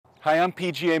Hi, I'm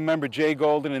PGA member Jay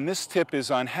Golden, and this tip is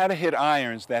on how to hit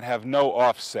irons that have no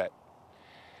offset.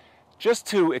 Just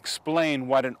to explain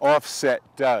what an offset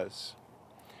does.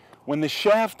 When the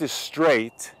shaft is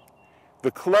straight, the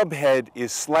club head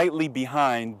is slightly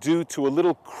behind due to a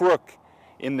little crook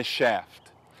in the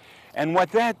shaft. And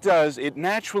what that does, it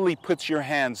naturally puts your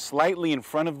hand slightly in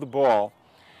front of the ball,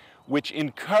 which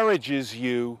encourages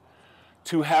you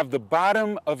to have the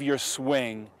bottom of your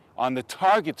swing on the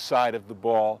target side of the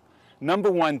ball.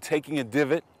 Number one, taking a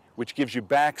divot, which gives you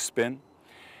backspin.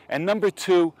 And number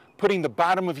two, putting the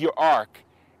bottom of your arc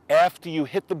after you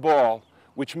hit the ball,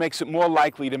 which makes it more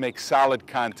likely to make solid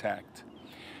contact.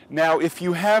 Now, if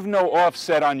you have no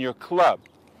offset on your club,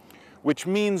 which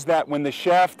means that when the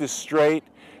shaft is straight,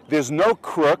 there's no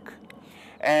crook,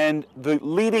 and the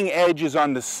leading edge is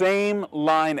on the same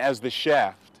line as the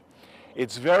shaft,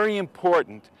 it's very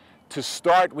important to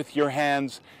start with your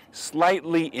hands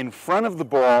slightly in front of the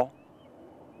ball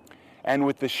and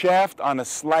with the shaft on a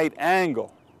slight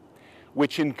angle,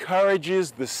 which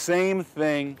encourages the same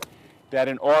thing that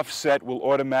an offset will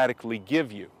automatically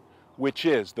give you, which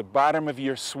is the bottom of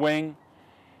your swing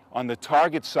on the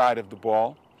target side of the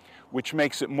ball, which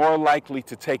makes it more likely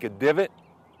to take a divot,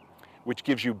 which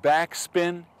gives you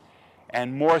backspin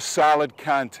and more solid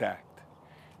contact.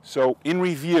 So in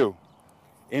review,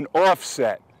 an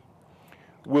offset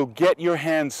will get your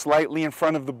hand slightly in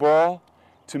front of the ball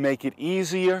to make it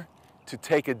easier to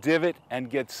take a divot and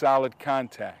get solid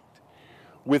contact.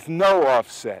 With no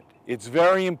offset, it's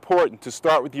very important to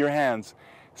start with your hands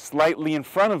slightly in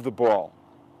front of the ball,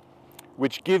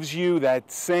 which gives you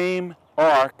that same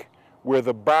arc where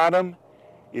the bottom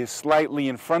is slightly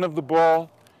in front of the ball,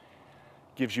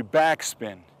 gives you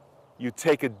backspin. You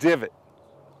take a divot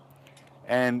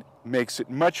and makes it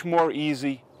much more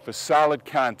easy for solid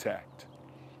contact.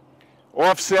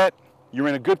 Offset, you're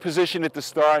in a good position at the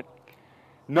start.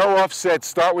 No offset,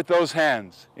 start with those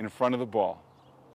hands in front of the ball.